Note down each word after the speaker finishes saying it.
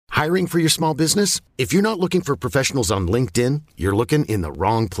Hiring for your small business? If you're not looking for professionals on LinkedIn, you're looking in the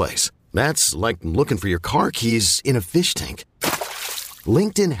wrong place. That's like looking for your car keys in a fish tank.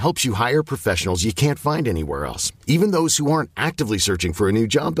 LinkedIn helps you hire professionals you can't find anywhere else, even those who aren't actively searching for a new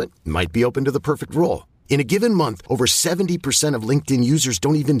job but might be open to the perfect role. In a given month, over 70% of LinkedIn users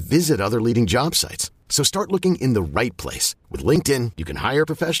don't even visit other leading job sites. So start looking in the right place. With LinkedIn, you can hire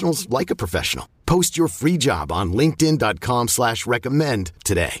professionals like a professional. Post your free job on linkedin.com/recommend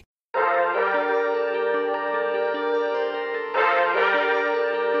today.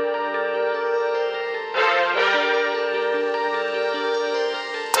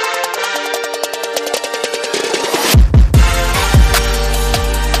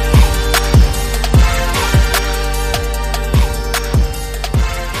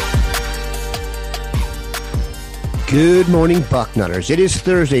 Good morning, Bucknutters. It is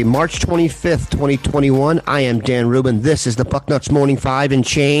Thursday, March 25th, 2021. I am Dan Rubin. This is the Bucknuts Morning 5 and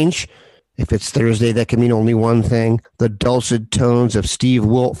change. If it's Thursday, that can mean only one thing. The dulcet tones of Steve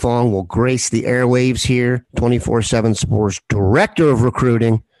Wiltfong will grace the airwaves here. 24/7 Sports Director of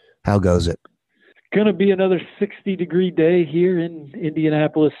Recruiting. How goes it? Going to be another 60-degree day here in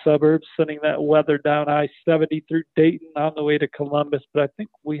Indianapolis suburbs, sending that weather down I-70 through Dayton on the way to Columbus. But I think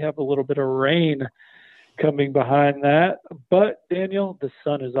we have a little bit of rain coming behind that. But, Daniel, the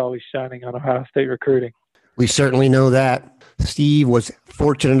sun is always shining on Ohio State recruiting. We certainly know that. Steve was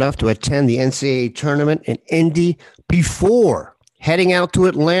fortunate enough to attend the NCAA tournament in Indy before heading out to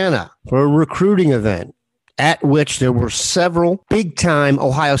Atlanta for a recruiting event at which there were several big-time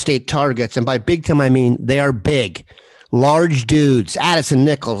Ohio State targets. And by big-time, I mean they are big. Large dudes, Addison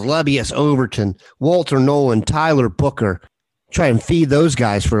Nichols, Lebbeus Overton, Walter Nolen, Tyler Booker. Try and feed those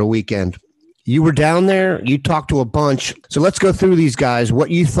guys for a weekend. You were down there, you talked to a bunch. So let's go through these guys, what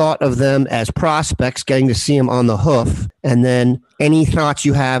you thought of them as prospects, getting to see them on the hoof, and then any thoughts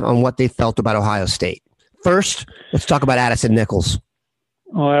you have on what they felt about Ohio State. First, let's talk about Addison Nichols.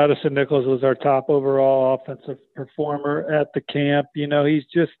 Well, Addison Nichols was our top overall offensive performer at the camp. You know, he's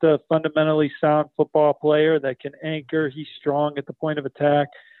just a fundamentally sound football player that can anchor. He's strong at the point of attack.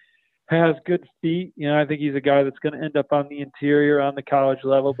 Has good feet. You know, I think he's a guy that's going to end up on the interior on the college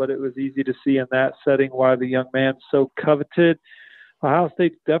level, but it was easy to see in that setting why the young man's so coveted. Ohio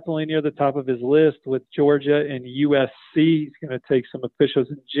State's definitely near the top of his list with Georgia and USC. He's going to take some officials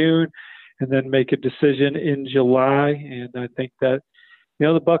in June and then make a decision in July. And I think that, you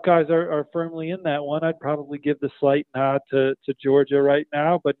know, the Buckeyes are firmly in that one. I'd probably give the slight nod to Georgia right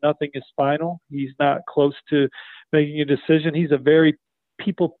now, but nothing is final. He's not close to making a decision. He's a very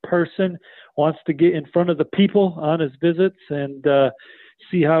people person, wants to get in front of the people on his visits and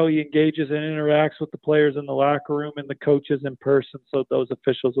see how he engages and interacts with the players in the locker room and the coaches in person. So those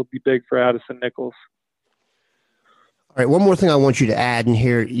officials will be big for Addison Nichols. All right, one more thing I want you to add in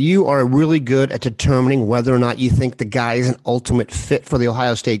here. You are really good at determining whether or not you think the guy is an ultimate fit for the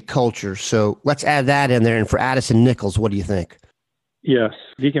Ohio State culture. So let's add that in there. And for Addison Nichols, what do you think? Yes,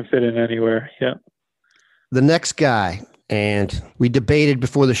 he can fit in anywhere. Yeah. The next guy, and we debated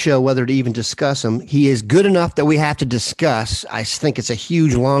before the show whether to even discuss him. He is good enough that we have to discuss. I think it's a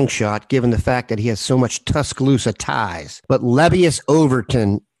huge long shot given the fact that he has so much Tuscaloosa ties. But Lebbeus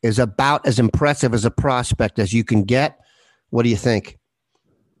Overton is about as impressive as a prospect as you can get. What do you think?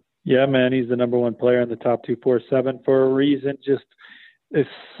 Yeah, man, he's the number one player in the top 247 for a reason. Just is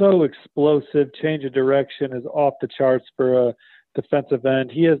so explosive. Change of direction is off the charts for a defensive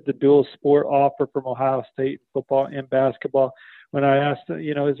end. He has the dual sport offer from Ohio State, football and basketball. When I asked,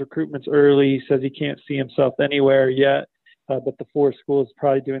 you know, his recruitment's early, he says he can't see himself anywhere yet, but the four schools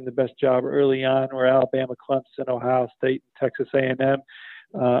probably doing the best job early on were Alabama, Clemson, Ohio State, and Texas A&M.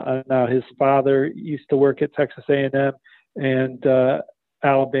 Now his father used to work at Texas A&M and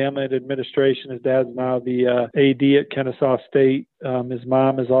Alabama in administration. His dad's now the AD at Kennesaw State. His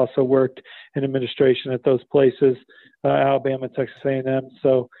mom has also worked in administration at those places. Alabama, Texas A&M.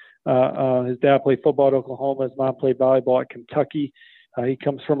 So his dad played football at Oklahoma. His mom played volleyball at Kentucky. He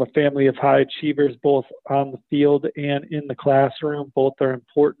comes from a family of high achievers, both on the field and in the classroom. Both are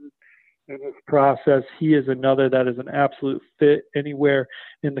important in this process. He is another that is an absolute fit anywhere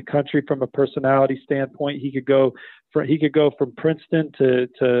in the country from a personality standpoint. He could go from Princeton to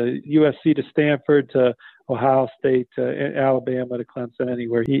USC to Stanford to Ohio State to Alabama to Clemson,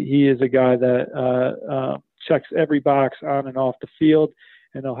 anywhere. He is a guy that checks every box on and off the field,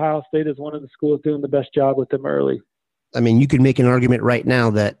 and Ohio State is one of the schools doing the best job with him early. I mean, you could make an argument right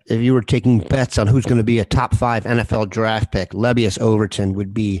now that if you were taking bets on who's going to be a top 5 NFL draft pick, Lebbeus Overton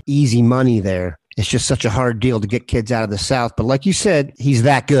would be easy money there. It's just such a hard deal to get kids out of the South. But like you said, he's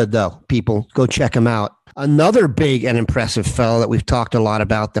that good, though. People, go check him out. Another big and impressive fellow that we've talked a lot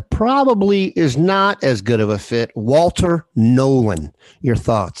about that probably is not as good of a fit, Walter Nolen. Your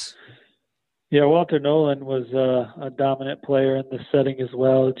thoughts? Yeah, Walter Nolen was a dominant player in this setting as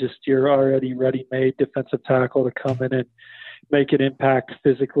well. Just your already ready-made defensive tackle to come in and make an impact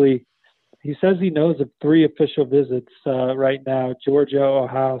physically. He says he knows of 3 official visits right now: Georgia,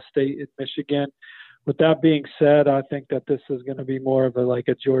 Ohio State, and Michigan. With that being said, I think that this is going to be more of a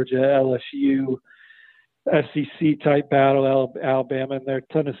Georgia, LSU, SEC type battle. Alabama and their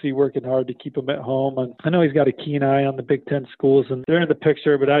Tennessee working hard to keep him at home. And I know he's got a keen eye on the Big Ten schools, and they're in the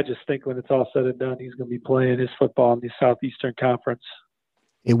picture, but I just think when it's all said and done, he's going to be playing his football in the Southeastern Conference.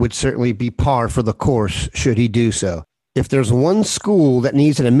 It would certainly be par for the course should he do so. If there's one school that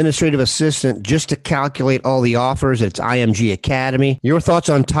needs an administrative assistant just to calculate all the offers, it's IMG Academy. Your thoughts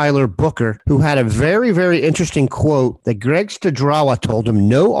on Tyler Booker, who had a very, very interesting quote that Greg Stadrawa told him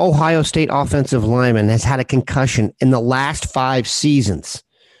no Ohio State offensive lineman has had a concussion in the last 5 seasons.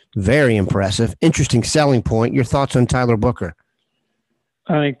 Very impressive. Interesting selling point. Your thoughts on Tyler Booker?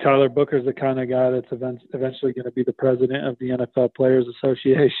 I think Tyler Booker is the kind of guy that's eventually going to be the president of the NFL Players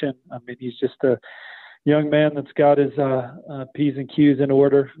Association. I mean, he's just a young man that's got his P's and Q's in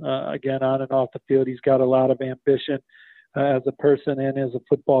order. Again, on and off the field, he's got a lot of ambition as a person and as a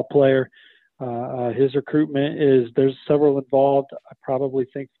football player. His recruitment there's several involved. I probably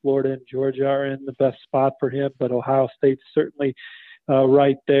think Florida and Georgia are in the best spot for him, but Ohio State's certainly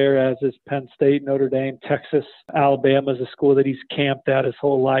right there, as is Penn State, Notre Dame, Texas. Alabama is a school that he's camped at his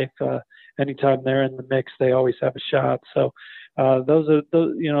whole life. Anytime they're in the mix, they always have a shot. So those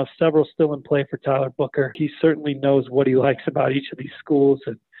are several still in play for Tyler Booker. He certainly knows what he likes about each of these schools,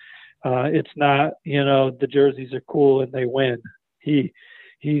 and it's not the jerseys are cool and they win.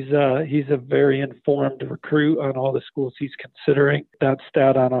 He's a very informed recruit on all the schools he's considering. That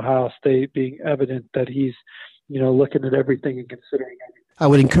stat on Ohio State being evident that he's looking at everything and considering everything. I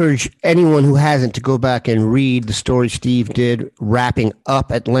would encourage anyone who hasn't to go back and read the story Steve did wrapping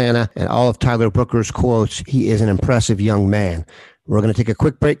up Atlanta and all of Tyler Booker's quotes. He is an impressive young man. We're going to take a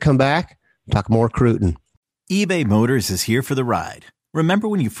quick break, come back, talk more recruiting. eBay Motors is here for the ride. Remember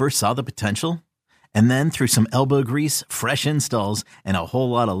when you first saw the potential? And then through some elbow grease, fresh installs, and a whole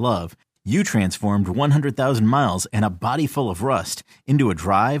lot of love, you transformed 100,000 miles and a body full of rust into a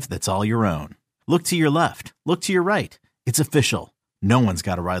drive that's all your own. Look to your left. Look to your right. It's official. No one's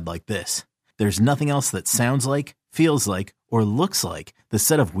got a ride like this. There's nothing else that sounds like, feels like, or looks like the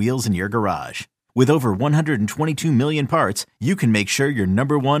set of wheels in your garage. With over 122 million parts, you can make sure your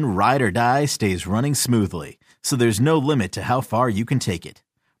number one ride or die stays running smoothly, so there's no limit to how far you can take it.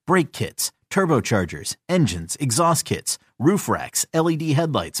 Brake kits, turbochargers, engines, exhaust kits, roof racks, LED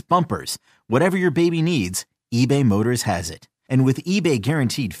headlights, bumpers, whatever your baby needs, eBay Motors has it. And with eBay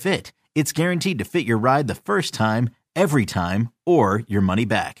Guaranteed Fit, it's guaranteed to fit your ride the first time, every time, or your money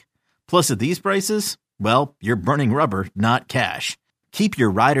back. Plus, at these prices, well, you're burning rubber, not cash. Keep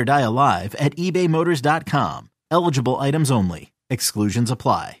your ride or die alive at ebaymotors.com. Eligible items only. Exclusions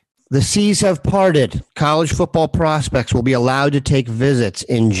apply. The seas have parted. College football prospects will be allowed to take visits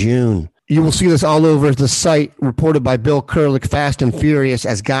in June. You will see this all over the site, reported by Bill Kurlick, fast and furious,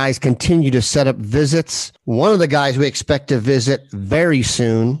 as guys continue to set up visits. One of the guys we expect to visit very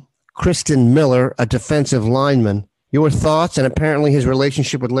soon, Christen Miller, a defensive lineman. Your thoughts, and apparently his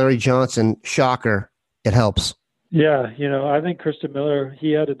relationship with Larry Johnson, shocker, it helps. Yeah, I think Christen Miller,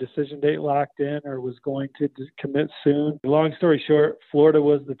 he had a decision date locked in or was going to commit soon. Long story short, Florida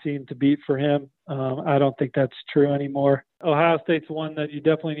was the team to beat for him. I don't think that's true anymore. Ohio State's one that you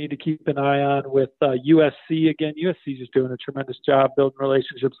definitely need to keep an eye on with USC. Again, USC's just doing a tremendous job building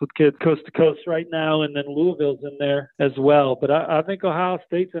relationships with kids coast to coast right now, and then Louisville's in there as well. But I think Ohio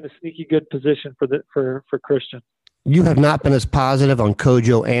State's in a sneaky good position for Christian. You have not been as positive on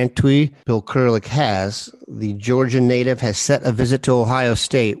Kojo Antwi. Bill Kurlick has. The Georgia native has set a visit to Ohio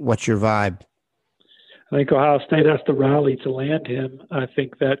State. What's your vibe? I think Ohio State has to rally to land him. I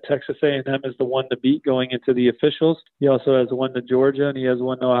think that Texas A&M is the one to beat going into the officials. He also has one to Georgia, and he has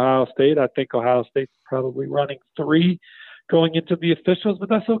one to Ohio State. I think Ohio State's probably running 3 going into the officials, but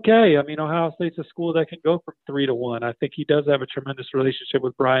that's okay. I mean, Ohio State's a school that can go from 3-1. I think he does have a tremendous relationship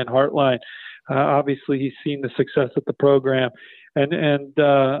with Brian Hartline. Obviously, he's seen the success of the program, and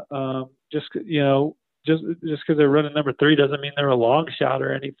just because they're running number 3 doesn't mean they're a long shot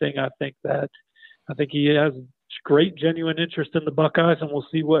or anything. I think he has great, genuine interest in the Buckeyes, and we'll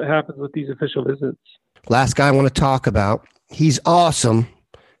see what happens with these official visits. Last guy I want to talk about. He's awesome.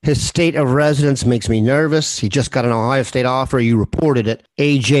 His state of residence makes me nervous. He just got an Ohio State offer. You reported it.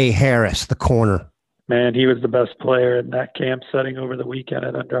 A.J. Harris, the corner. Man, he was the best player in that camp setting over the weekend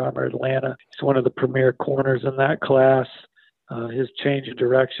at Under Armour Atlanta. He's one of the premier corners in that class. His change of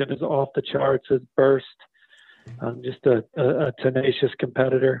direction is off the charts. His burst, just a tenacious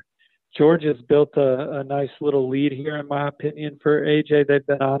competitor. Georgia's built a nice little lead here, in my opinion, for AJ. They've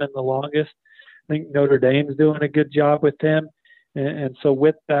been on him the longest. I think Notre Dame's doing a good job with him. And so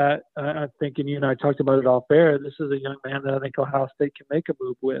with that, I'm thinking, you and I talked about it off air, this is a young man that I think Ohio State can make a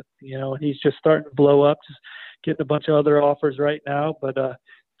move with, and he's just starting to blow up, just getting a bunch of other offers right now. But his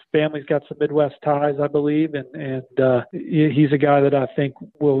family's got some Midwest ties, I believe, and he's a guy that I think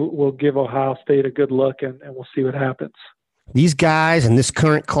will give Ohio State a good look, and we'll see what happens. These guys in this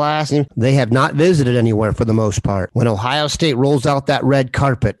current class, they have not visited anywhere for the most part. When Ohio State rolls out that red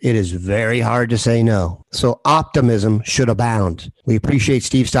carpet, it is very hard to say no. So optimism should abound. We appreciate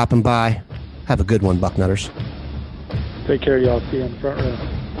Steve stopping by. Have a good one, Bucknutters. Take care, y'all. See you in the front row.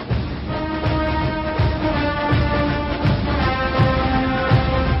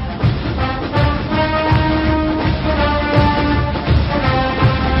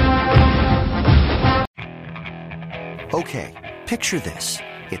 Okay, picture this.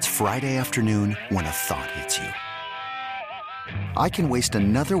 It's Friday afternoon when a thought hits you. I can waste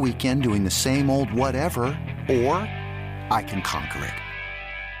another weekend doing the same old whatever, or I can conquer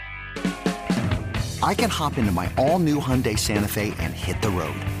it. I can hop into my all-new Hyundai Santa Fe and hit the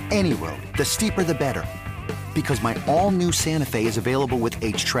road. Any road. The steeper, the better. Because my all-new Santa Fe is available with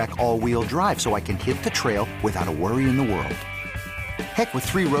H-Track all-wheel drive, so I can hit the trail without a worry in the world. Heck, with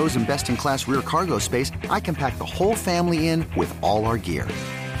 3 rows and best-in-class rear cargo space, I can pack the whole family in with all our gear.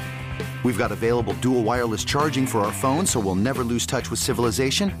 We've got available dual wireless charging for our phones, so we'll never lose touch with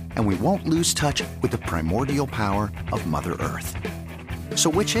civilization, and we won't lose touch with the primordial power of Mother Earth. So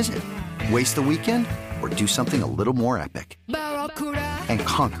which is it? Waste the weekend or do something a little more epic? And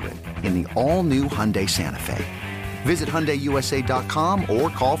conquer it in the all-new Hyundai Santa Fe. Visit HyundaiUSA.com or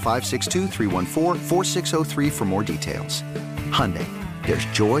call 562-314-4603 for more details. Hyundai, there's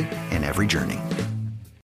joy in every journey.